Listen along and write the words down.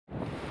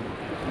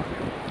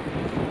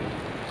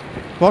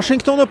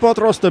Վաշինգտոնը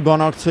պատրաստ է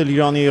բանակցել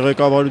Իրանի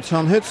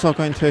ղեկավարության հետ,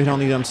 սակայն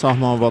Թեհրանի դեմ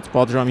սահմանված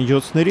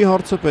պատժամիջոցների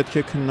հարցը պետք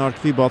է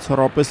քննարկվի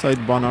բացառապես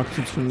այդ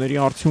բանակցությունների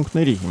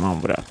արդյունքների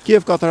հիման վրա։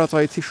 Կիև կատարած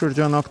այցի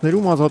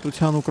շրջանակներում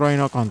Ազատության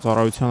ուկրաինական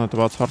ծառայությանը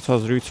տված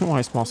հարցազրույցում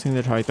այս մասին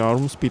էր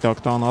հայտարարում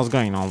Սպիտակ տան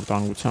ազգային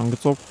անվտանգության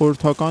գծով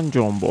խորհրդական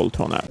Ջոն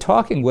Բոլթոնը։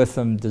 Talking with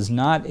them does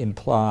not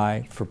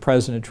imply, for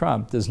President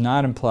Trump, does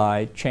not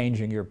imply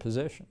changing your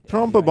position.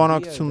 Թրամփը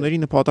բանակցությունների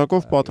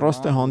նպատակով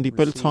պատրաստ է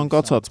հանդիպել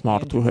ցանկացած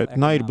մարդու հետ։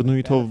 Նա իր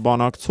բնույթով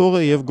բանակցող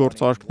է եւ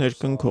գործարքներ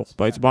կնքող,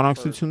 բայց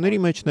բանակցությունների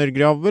մեջ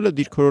ներգրավվելը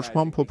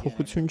դիրքորոշման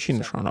փոփոխություն չի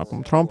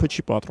նշանակում։ Թրամփը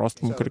չի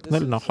պատրաստվում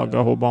կրկնել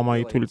նախագահ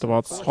Օբամայի թույլ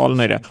տված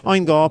սխալները։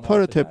 Այն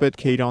գաղափարը, թե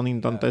պետք է Իրանին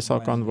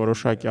տնտեսական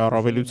որոշակի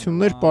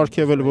առավելություններ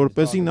պարգևել,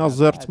 որպեսզի նա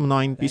զերծ մնա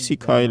այնպիսի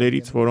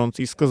քայլերից,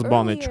 որոնց ի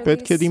սկզբանե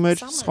չպետք է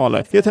դիմեր, սխալ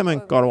է։ Եթե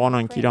մենք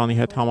կարողանանք Իրանի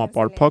հետ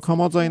համապարփակ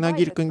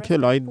համաձայնագիր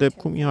կնքել, այդ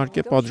դեպքում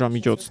իհարկե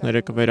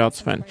պատժամիջոցները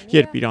կվերացվեն։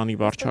 Երբ Իրանի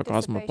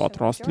վարչակազմը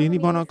պատրաստ լինի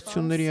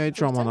բանակցությունների,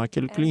 այդ ժամանակ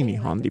էլ կլինի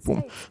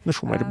հանդիպում,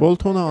 նշում էր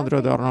Բոլթոնը,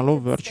 անդրադառնալով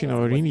վերջին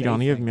օրերին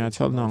Իրանի եւ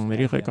Միացյալ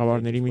Նահանգների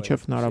ղեկավարների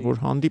միջև հնարավոր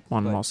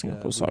հանդիպման մասին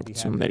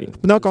խոսակցություններին։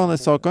 Բնական է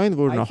սակայն,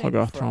 որ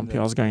նախագահ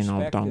Թրամփի ազգային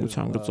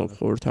անվտանգության գծով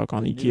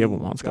խորհրդականի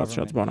Կիևում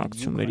անցկացրած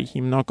բանակցությունների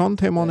հիմնական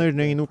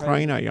թեմաներն էին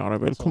Ուկրաինայի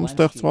արևելքում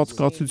ստեղծված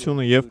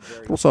կացությունը եւ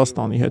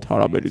Ռուսաստանի հետ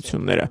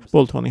հարաբերությունները։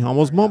 Բոլթոնի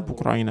համոզմամբ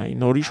Ուկրաինայի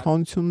նոր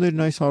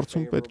իշխանություններն այս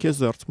հարցում պետք է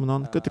զերծ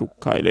մնան կտրուկ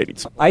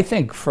քայլերից։ I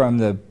think from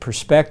the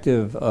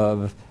perspective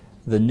of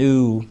the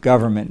new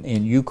government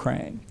in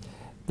Ukraine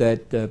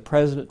that the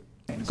president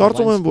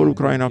Կարծում եմ, որ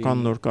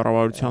ուկրաինական նոր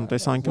կառավարության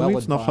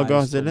տեսանկյունից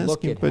նախագահ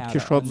Զելենսկին պետք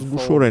է շատ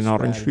զգուշորեն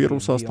առնչվի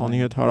Ռուսաստանի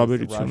հետ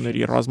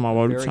հարաբերությունների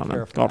ռազմավարությանը։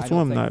 Կարծում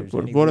եմ նաև,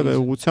 որ որևէ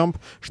ուղղությամբ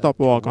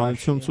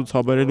շտապողականություն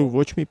ցուցաբերելու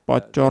ոչ մի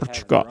պատճառ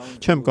չկա։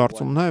 Չեմ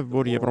կարծում նաև,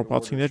 որ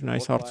եվրոպացիներն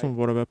այս հարցում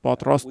որևէ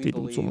պատրաստ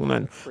լուծում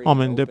ունեն։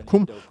 Ամեն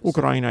դեպքում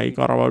Ուկրաինայի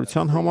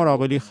կառավարության համար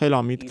ավելի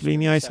խելամիտ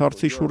կլինի այս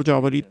հարցի շուրջ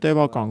ավելի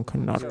տևական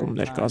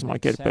քննարկումներ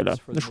կազմակերպելը,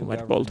 նշում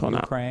էր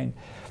Բոլթոնը։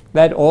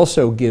 That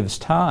also gives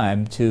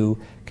time to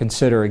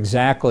consider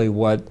exactly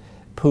what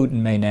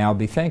Putin may now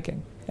be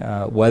thinking,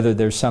 whether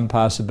there's some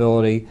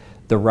possibility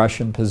the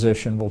Russian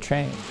position will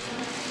change.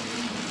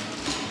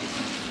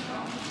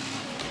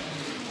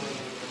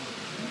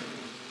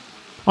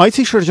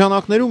 Այցի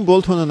շրջանակներում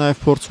Բոլթոնը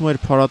նաև փորձում էր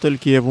փարատել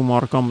Կիևում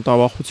առկա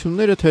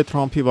մտավախությունները, թե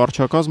Թրամփի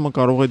վարչակազմը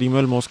կարող է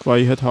դիմել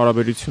Մոսկվայի հետ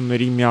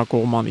հարաբերությունների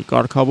միակողմանի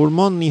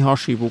կարգավորմանն ի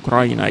հաշիվ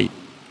Ուկրաինայի։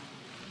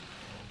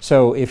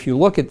 So if you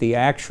look at the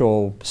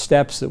actual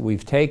steps that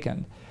we've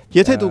taken,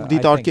 Եթե դուք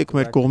դիտարկեք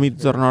մեր կողմից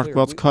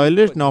ձեռնարկված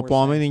քայլերն, ապա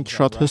ամեն ինչ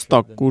շատ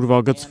հստակ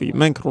կուրվագծվի։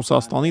 Մենք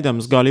Ռուսաստանի դեմ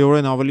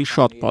զգալիորեն ավելի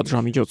շատ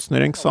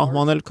պատժամիջոցներ ենք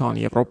սահմանել,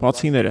 քան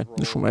եվրոպացիները,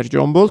 նշում էր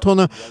Ջոն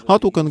Բոլթոնը,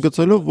 հատուկ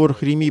ընդգծելով, որ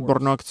Ղրիմի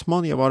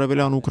բռնակցման եւ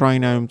արևելյան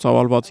Ուկրաինայում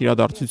ծավալված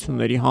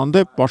իրադարձությունների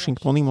հանդեպ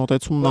Վաշինգտոնի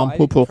մոտեցումն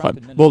անփոփոխ է։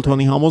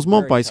 Բոլթոնի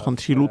համոզմամբ այս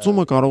խնդրի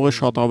լուծումը կարող է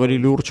շատ ավելի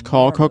լուրջ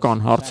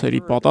քաղաքական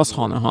հարցերի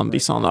պատասխանը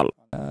հանդիսանալ։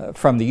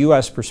 From the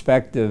US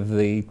perspective,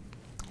 the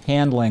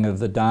handling of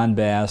the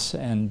Donbass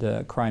and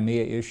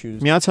Crimea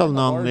issues. Միացյալ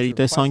Նահանգների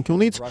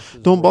տեսանկյունից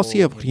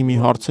Դոնբասի եւ Ղրիմի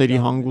հարցերի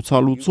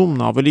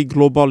հանգուցալուծումն ավելի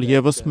գլոբալ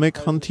եւս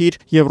մեկ խնդիր,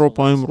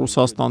 Եվրոպայում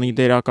Ռուսաստանի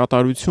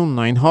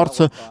դերակատարությունն այն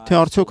հարցը, թե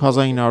արդյոք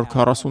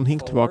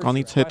 1945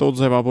 թվականից հետո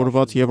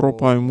ձևավորված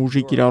Եվրոպայում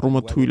ուժի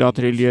կիրառումը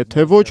թույլատրելի է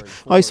թե ոչ,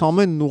 այս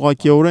ամենն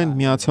ուղղակիորեն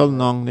Միացյալ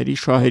Նահանգների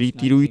շահերի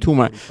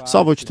տիրույթում է։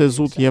 Սա ոչ թե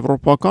զուտ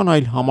եվրոպական,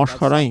 այլ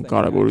համաշխարհային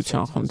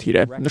կարևորության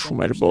խնդիր է,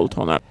 նշում էր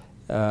Բոլթոնը։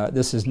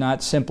 This is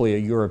not simply a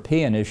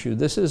European issue,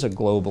 this is a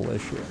global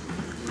issue.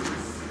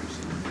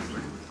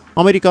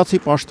 Ամերիկացի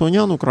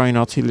պաշտոնյան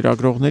ուկրաինացի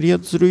լրագրողների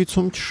հետ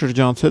զրույցում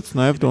չշրջանցեց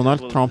նաև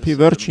Դոնալդ Թրամփի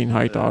վերջին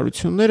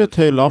հայտարարությունները,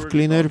 թե լավ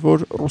կլիներ,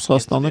 որ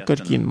Ռուսաստանը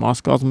կրկին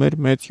մաս կազմեր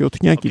մեծ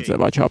յոթնյակի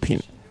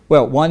ձևաչափին։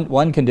 Well,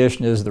 one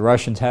condition is the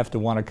Russians have to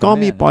want to come Կա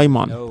մի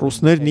պայման,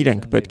 ռուսներն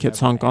իրենք պետք է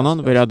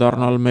ցանկանան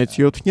վերադառնալ մեծ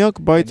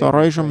յոթնյակ, բայց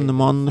առայժմ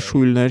նման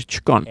նշույլներ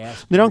չկան։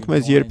 Նրանք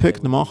մեզ երբեք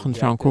նման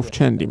խնդրանքով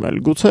չեն դիմել։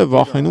 Գուցե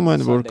վախենում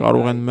են, որ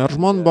կարող են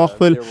մերժման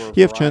բախվել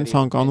եւ չեն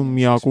ցանկանում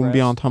մի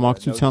ակումբի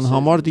անդամակցության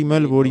համար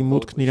դիմել, որի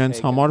մուտքն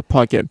իրենց համար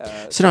փակ է։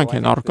 Սրանք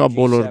են առկա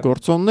բոլոր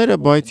գործոնները,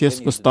 բայց ես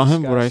վստահ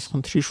եմ, որ այս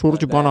խնդրի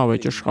շուրջ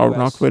բանավեճը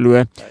շարունակվելու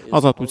է։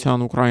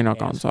 Ազատության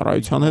ուկրաինական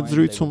ծառայության հետ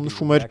զրույցում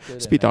նշում էր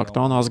Սպիտակ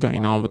տան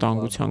ազգային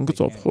անվտանգության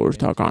գծով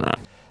խորհրդականը։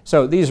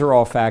 So these are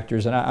all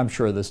factors, and I'm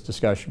sure this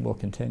discussion will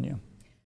continue.